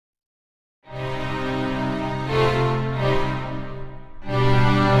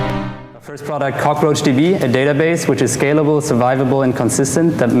First product, CockroachDB, a database which is scalable, survivable, and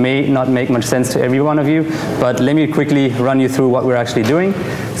consistent. That may not make much sense to every one of you, but let me quickly run you through what we're actually doing.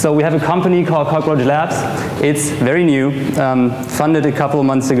 So we have a company called Cockroach Labs. It's very new, funded a couple of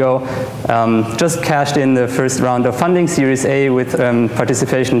months ago, just cashed in the first round of funding, Series A, with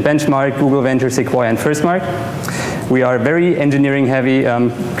participation in Benchmark, Google Venture, Sequoia, and FirstMark. We are very engineering heavy.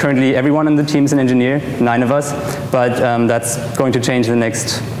 Currently, everyone on the team is an engineer, 9 of us, but that's going to change in the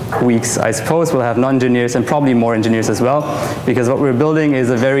next weeks, I suppose. We'll have non-engineers and probably more engineers as well, because what we're building is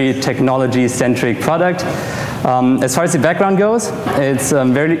a very technology-centric product. As far as the background goes, it's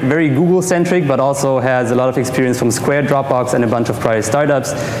very Google-centric, but also has a lot of experience from Square, Dropbox, and a bunch of prior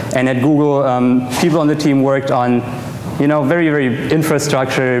startups. And at Google, people on the team worked on very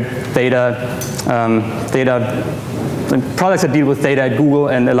infrastructure, products that deal with data at Google,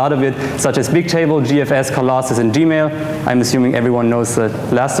 and a lot of it, such as Bigtable, GFS, Colossus, and Gmail. I'm assuming everyone knows the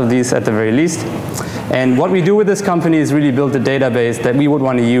last of these at the very least. And what we do with this company is really build a database that we would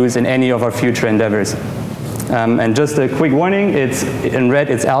want to use in any of our future endeavors. And just a quick warning, it's in red,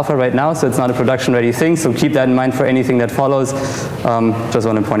 it's alpha right now, so it's not a production-ready thing, so keep that in mind for anything that follows. Just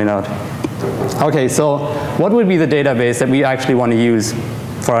want to point it out. Okay, so what would be the database that we actually want to use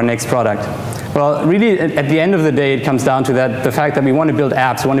for our next product? Well, really, at the end of the day, it comes down to the fact that we want to build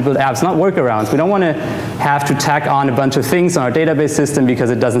apps. We want to build apps, not workarounds. We don't want to have to tack on a bunch of things on our database system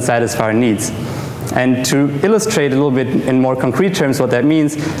because it doesn't satisfy our needs. And to illustrate a little bit in more concrete terms what that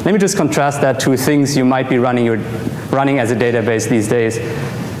means, let me just contrast that to things you might be running as a database these days.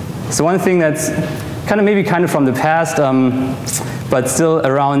 So one thing that's maybe from the past, but still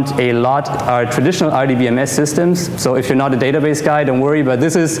around a lot, are traditional RDBMS systems. So if you're not a database guy, don't worry, but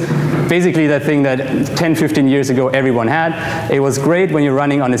this is basically that thing that 10, 15 years ago everyone had. It was great when you're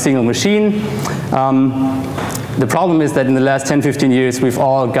running on a single machine. The problem is that in the last 10, 15 years, we've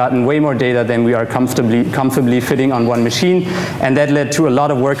all gotten way more data than we are comfortably fitting on one machine, and that led to a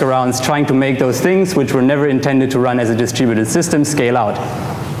lot of workarounds trying to make those things, which were never intended to run as a distributed system, scale out.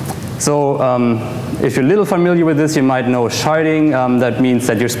 So if you're a little familiar with this, you might know sharding. That means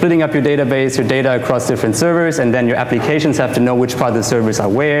that you're splitting up your database, your data across different servers, and then your applications have to know which part of the servers are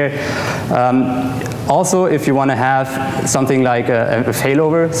where. Also, if you want to have something like a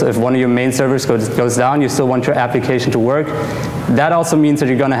failover, so if one of your main servers goes down, you still want your application to work. That also means that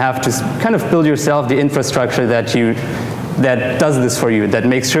you're going to have to build yourself the infrastructure that does this for you, that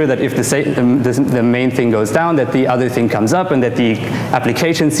makes sure that if the main thing goes down, that the other thing comes up, and that the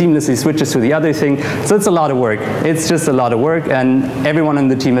application seamlessly switches to the other thing. So it's a lot of work. It's just a lot of work, and everyone on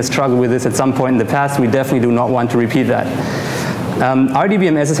the team has struggled with this at some point in the past. We definitely do not want to repeat that.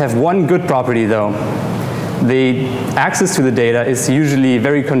 RDBMSs have one good property, though. The access to the data is usually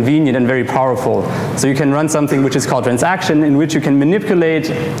very convenient and very powerful. So you can run something which is called transaction, in which you can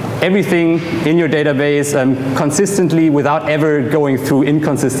manipulate everything in your database consistently without ever going through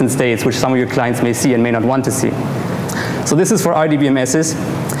inconsistent states, which some of your clients may see and may not want to see. So this is for RDBMSs.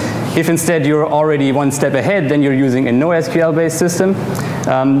 If instead you're already one step ahead, then you're using a NoSQL-based system.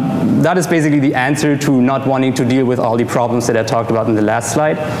 That is basically the answer to not wanting to deal with all the problems that I talked about in the last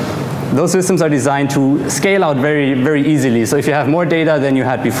slide. Those systems are designed to scale out very, very easily. So if you have more data than you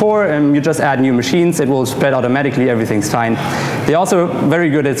had before, and you just add new machines, it will spread automatically, everything's fine. They're also very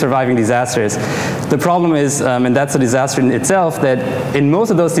good at surviving disasters. The problem is, and that's a disaster in itself, that in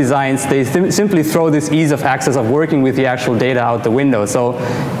most of those designs, they simply throw this ease of access of working with the actual data out the window. So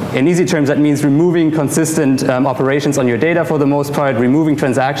in easy terms, that means removing consistent operations on your data for the most part, removing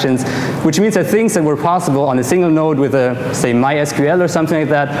transactions, which means that things that were possible on a single node with say, MySQL or something like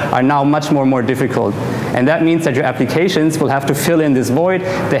that are now much more difficult. And that means that your applications will have to fill in this void.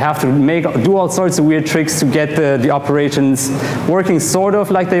 They have to do all sorts of weird tricks to get the operations working sort of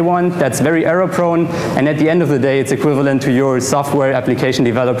like they want. That's very error prone. And at the end of the day, it's equivalent to your software application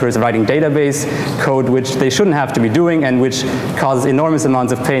developers writing database code, which they shouldn't have to be doing, and which causes enormous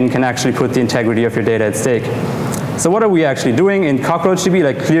amounts of pain, can actually put the integrity of your data at stake. So what are we actually doing in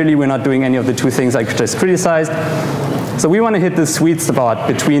CockroachDB? Clearly, we're not doing any of the two things I just criticized. So we want to hit the sweet spot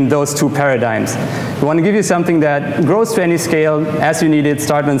between those two paradigms. We want to give you something that grows to any scale as you need it,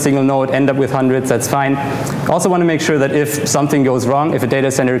 start on a single node, end up with hundreds, that's fine. Also want to make sure that if something goes wrong, if a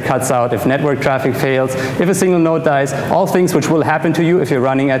data center cuts out, if network traffic fails, if a single node dies, all things which will happen to you if you're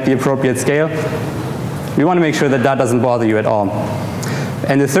running at the appropriate scale, we want to make sure that that doesn't bother you at all.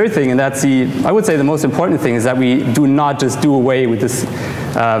 And the third thing, and that's I would say the most important thing, is that we do not just do away with this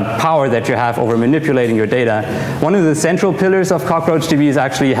power that you have over manipulating your data. One of the central pillars of CockroachDB is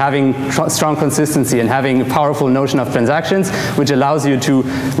actually having strong consistency and having a powerful notion of transactions, which allows you to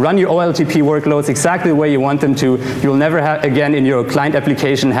run your OLTP workloads exactly the way you want them to. You'll never again in your client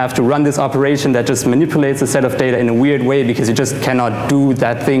application have to run this operation that just manipulates a set of data in a weird way, because you just cannot do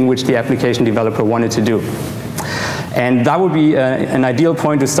that thing which the application developer wanted to do. And that would be an ideal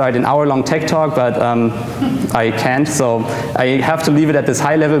point to start an hour-long tech talk, but I can't, so I have to leave it at this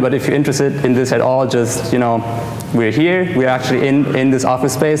high level. But if you're interested in this at all, just, you know, we're here. We're actually in this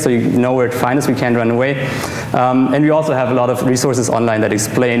office space, so you know where to find us. We can't run away. And we also have a lot of resources online that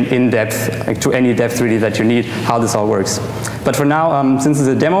explain in depth, like to any depth really that you need, how this all works. But for now, since it's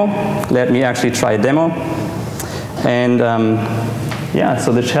a demo, let me actually try a demo. And yeah,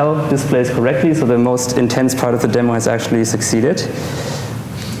 so the shell displays correctly, so the most intense part of the demo has actually succeeded.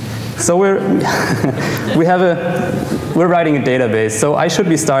 So we're writing a database, so I should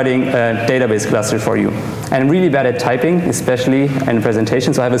be starting a database cluster for you. And I'm really bad at typing, especially in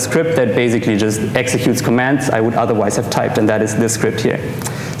presentation, so I have a script that basically just executes commands I would otherwise have typed, and that is this script here.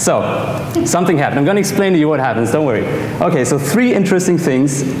 So, something happened. I'm going to explain to you what happens, don't worry. Okay, so 3 interesting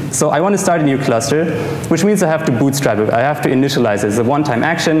things. So I want to start a new cluster, which means I have to bootstrap it. I have to initialize it. It's a one-time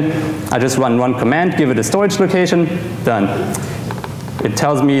action. I just run one command, give it a storage location, done. It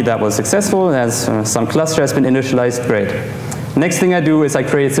tells me that was successful, as some cluster has been initialized, great. Next thing I do is I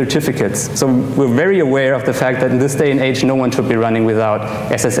create certificates. So we're very aware of the fact that in this day and age, no one should be running without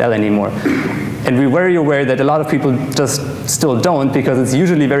SSL anymore. And we're very aware that a lot of people just still don't, because it's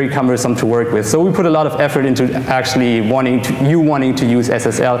usually very cumbersome to work with. So we put a lot of effort into actually wanting to use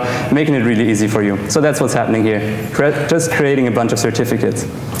SSL, making it really easy for you. So that's what's happening here, just creating a bunch of certificates.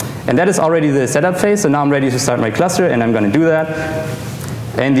 And that is already the setup phase, so now I'm ready to start my cluster, and I'm going to do that.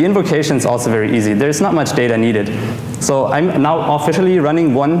 And the invocation is also very easy. There's not much data needed. So I'm now officially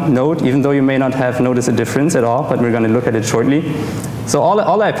running one node, even though you may not have noticed a difference at all, but we're going to look at it shortly. So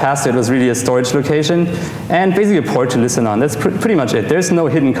all I passed it was really a storage location and basically a port to listen on. That's pretty much it. There's no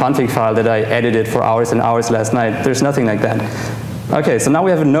hidden config file that I edited for hours and hours last night. There's nothing like that. Okay, so now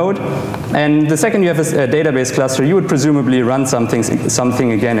we have a node, and the second you have a database cluster, you would presumably run something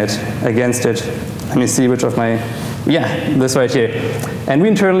against it. Let me see which of my, yeah, this right here. And we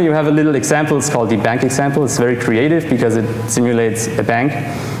internally have a little example. It's called the bank example. It's very creative because it simulates a bank.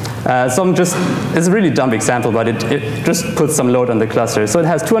 It's a really dumb example, but it just puts some load on the cluster. So it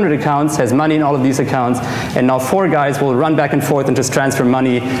has 200 accounts, has money in all of these accounts, and now 4 guys will run back and forth and just transfer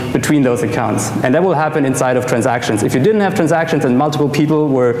money between those accounts. And that will happen inside of transactions. If you didn't have transactions and multiple people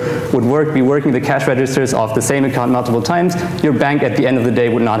would be working the cash registers of the same account multiple times, your bank at the end of the day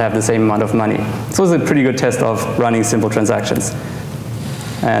would not have the same amount of money. So it's a pretty good test of running simple transactions.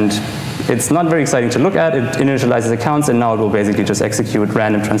 And it's not very exciting to look at. It initializes accounts, and now it will basically just execute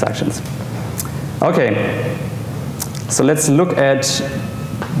random transactions. Okay, so let's look at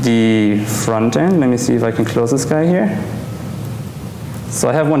the front end. Let me see if I can close this guy here. So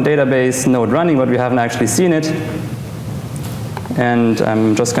I have one database node running, but we haven't actually seen it. And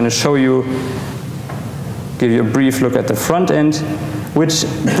I'm just going to show you, give you a brief look at the front end, which,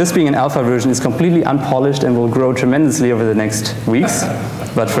 this being an alpha version, is completely unpolished and will grow tremendously over the next weeks.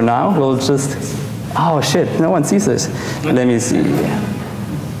 But for now, we'll just, oh shit, no one sees this. Let me see.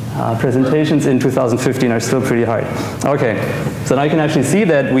 Presentations in 2015 are still pretty hard. Okay, so now you can actually see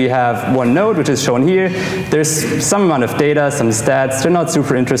that we have one node, which is shown here. There's some amount of data, some stats. They're not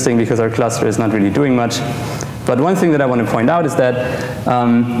super interesting because our cluster is not really doing much. But one thing that I want to point out is that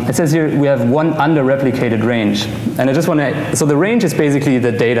it says here we have one under-replicated range. And I just want to, so the range is basically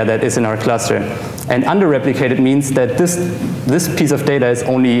the data that is in our cluster. And under-replicated means that this piece of data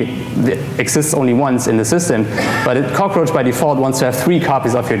exists only once in the system. But Cockroach by default wants to have 3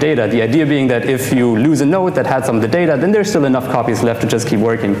 copies of your data. The idea being that if you lose a node that had some of the data, then there's still enough copies left to just keep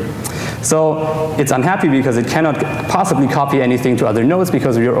working. So it's unhappy because it cannot possibly copy anything to other nodes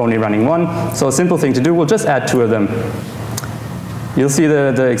because we are only running one. So a simple thing to do, we'll just add 2 of them. You'll see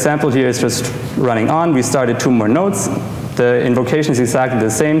the example here is just running on. We started 2 more nodes. The invocation is exactly the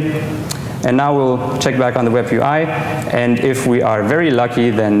same. And now we'll check back on the web UI. And if we are very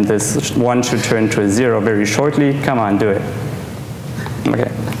lucky, then this 1 should turn to a 0 very shortly. Come on, do it.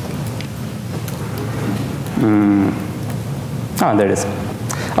 Okay. Oh, there it is.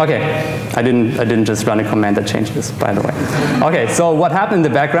 Okay, I didn't just run a command that changed this, by the way. Okay, so what happened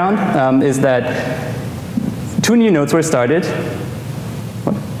in the background is that 2 new nodes were started.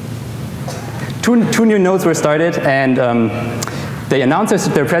 What? Two new nodes were started, and They announced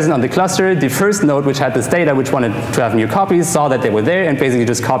that they're present on the cluster. The first node, which had this data, which wanted to have new copies, saw that they were there and basically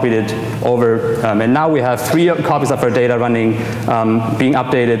just copied it over. And now we have 3 copies of our data running, being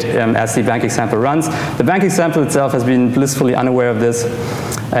updated as the bank example runs. The bank example itself has been blissfully unaware of this.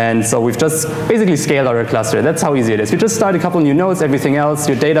 And so we've just basically scaled our cluster. That's how easy it is. You just start a couple new nodes, everything else,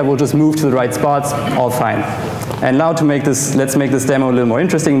 your data will just move to the right spots, all fine. And now to make this, let's make this demo a little more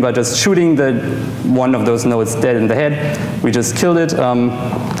interesting by just shooting one of those nodes dead in the head. We just killed it.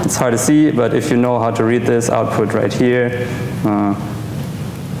 It's hard to see, but if you know how to read this output right here,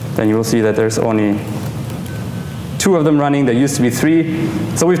 then you will see that there's only 2 of them running. There used to be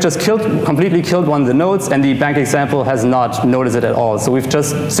 3. So we've just completely killed one of the nodes, and the bank example has not noticed it at all. So we've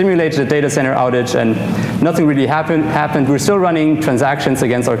just simulated a data center outage, and nothing really happened. We're still running transactions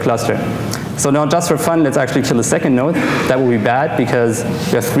against our cluster. So now just for fun, let's actually kill the second node. That will be bad because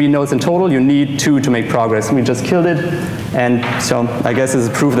you have 3 nodes in total. You need 2 to make progress. We just killed it. And so I guess this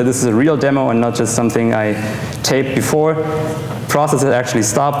is proof that this is a real demo and not just something I taped before. Process has actually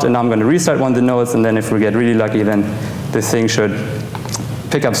stopped, and now I'm going to restart one of the nodes, and then if we get really lucky, then this thing should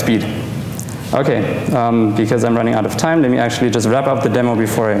pick up speed. Okay, because I'm running out of time, let me actually just wrap up the demo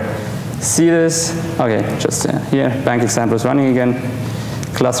before I see this. Okay, just here, bank example is running again.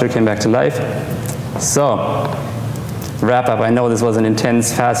 Cluster came back to life. So, Wrapup. I know this was an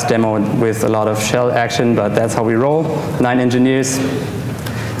intense, fast demo with a lot of shell action, but that's how we roll. 9 engineers.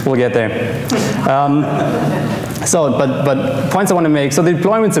 We'll get there. But points I want to make. So the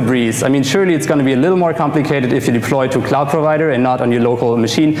deployment's a breeze. I mean, surely it's going to be a little more complicated if you deploy to a cloud provider and not on your local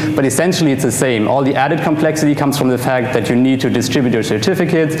machine, but essentially it's the same. All the added complexity comes from the fact that you need to distribute your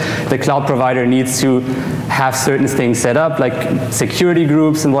certificates. The cloud provider needs to have certain things set up, like security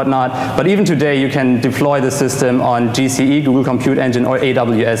groups and whatnot. But even today, you can deploy the system on GCE, Google Compute Engine, or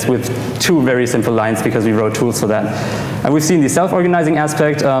AWS with 2 very simple lines because we wrote tools for that. And we've seen the self-organizing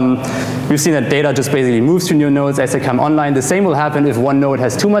aspect. We've seen that data just basically moves to new nodes as they come online. The same will happen if one node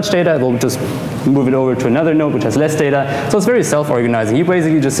has too much data. It will just move it over to another node which has less data. So it's very self-organizing. You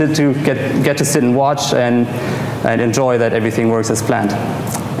basically just get to sit and watch and enjoy that everything works as planned.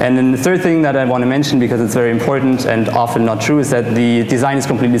 And then the third thing that I want to mention, because it's very important and often not true, is that the design is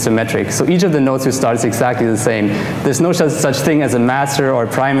completely symmetric. So each of the nodes you start is exactly the same. There's no such thing as a master or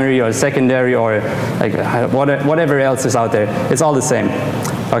primary or secondary or like whatever else is out there. It's all the same.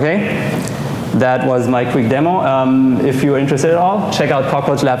 Okay? That was my quick demo. If you're interested at all, check out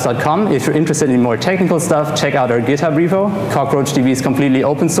cockroachlabs.com. If you're interested in more technical stuff, check out our GitHub repo. CockroachDB is completely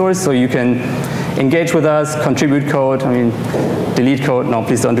open source, so you can engage with us, contribute code. I mean, delete code. No,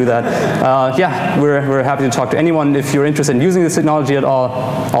 please don't do that. Yeah, we're happy to talk to anyone. If you're interested in using this technology at all,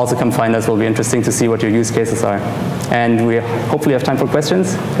 also come find us. It will be interesting to see what your use cases are. And we hopefully have time for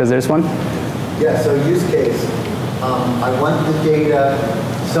questions, because there's one. Yeah, so use case. I want the data,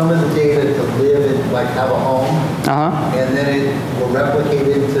 some of the data to live and like have a home, and then it will replicate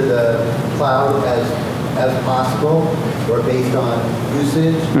into the cloud as possible, or based on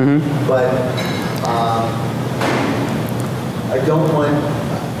usage. But I don't want,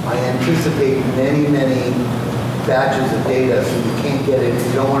 I anticipate many batches of data, so you can't get it,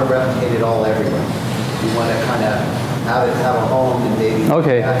 you don't want to replicate it all everywhere. You want to kind of have a home and maybe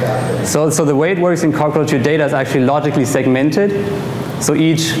okay. back out there. So the way it works in Cockroach, your data is actually logically segmented. So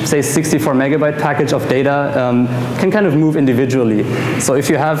each, say, 64 megabyte package of data can kind of move individually. So if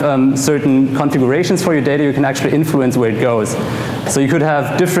you have certain configurations for your data, you can actually influence where it goes. So you could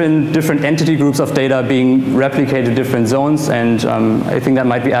have different entity groups of data being replicated in different zones, and I think that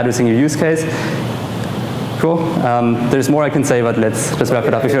might be addressing your use case. Cool. There's more I can say, but let's just wrap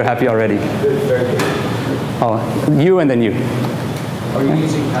it up if you're happy already. Good, very good. Oh, you and then you. Are you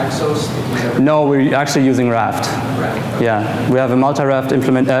using Paxos? No, we're actually using Raft. Raft. Yeah, we have a multi-Raft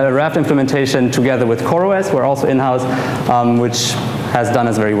Raft implementation together with CoreOS. We're also in-house, which has done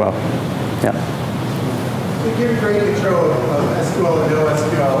us very well. Yeah. You give great control of SQL and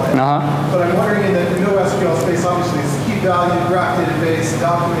NoSQL. But I'm wondering, in the NoSQL space, obviously, it's key value, graph database,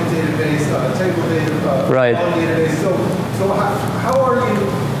 document database, table database, right. database. So how are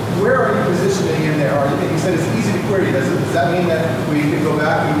you? Where are you positioning in there? You said it's easy to query. Does that mean that we can go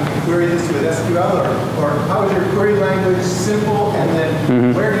back and query this with SQL, or how is your query language simple? And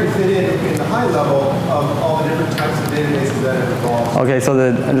then where do you fit in the high level of all the different types of databases that have evolved? Okay, so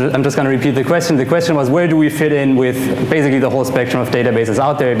I'm just going to repeat the question. The question was, where do we fit in with basically the whole spectrum of databases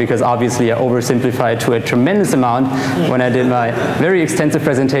out there? Because obviously I oversimplified to a tremendous amount when I did my very extensive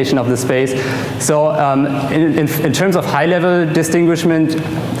presentation of the space. So in terms of high-level distinguishment,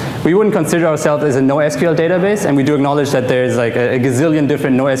 we wouldn't consider ourselves as a NoSQL database, and we do acknowledge that there's like a gazillion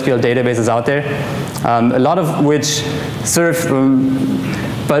different NoSQL databases out there, a lot of which serve,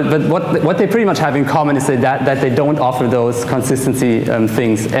 but what they pretty much have in common is that they don't offer those consistency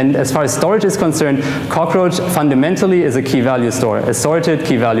things. And as far as storage is concerned, Cockroach fundamentally is a key value store, a sorted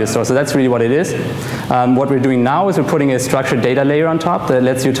key value store. So that's really what it is. What we're doing now is we're putting a structured data layer on top that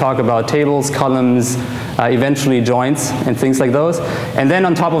lets you talk about tables, columns, eventually joins, and things like those. And then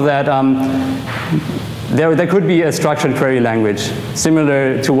on top of that, there could be a structured query language,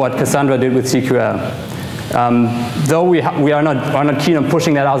 similar to what Cassandra did with CQL. Though we are not keen on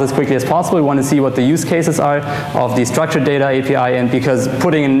pushing that out as quickly as possible, we want to see what the use cases are of the structured data API, and because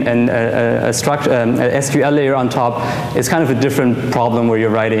putting a SQL layer on top is kind of a different problem where you're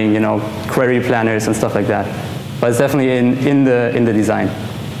writing, query planners and stuff like that. But it's definitely in the design.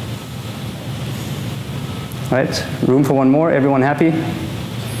 All right, room for one more. Everyone happy?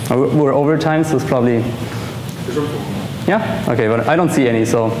 We're over time, so it's probably. Yeah. Okay, but I don't see any,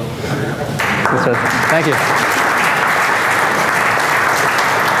 so. Thank you.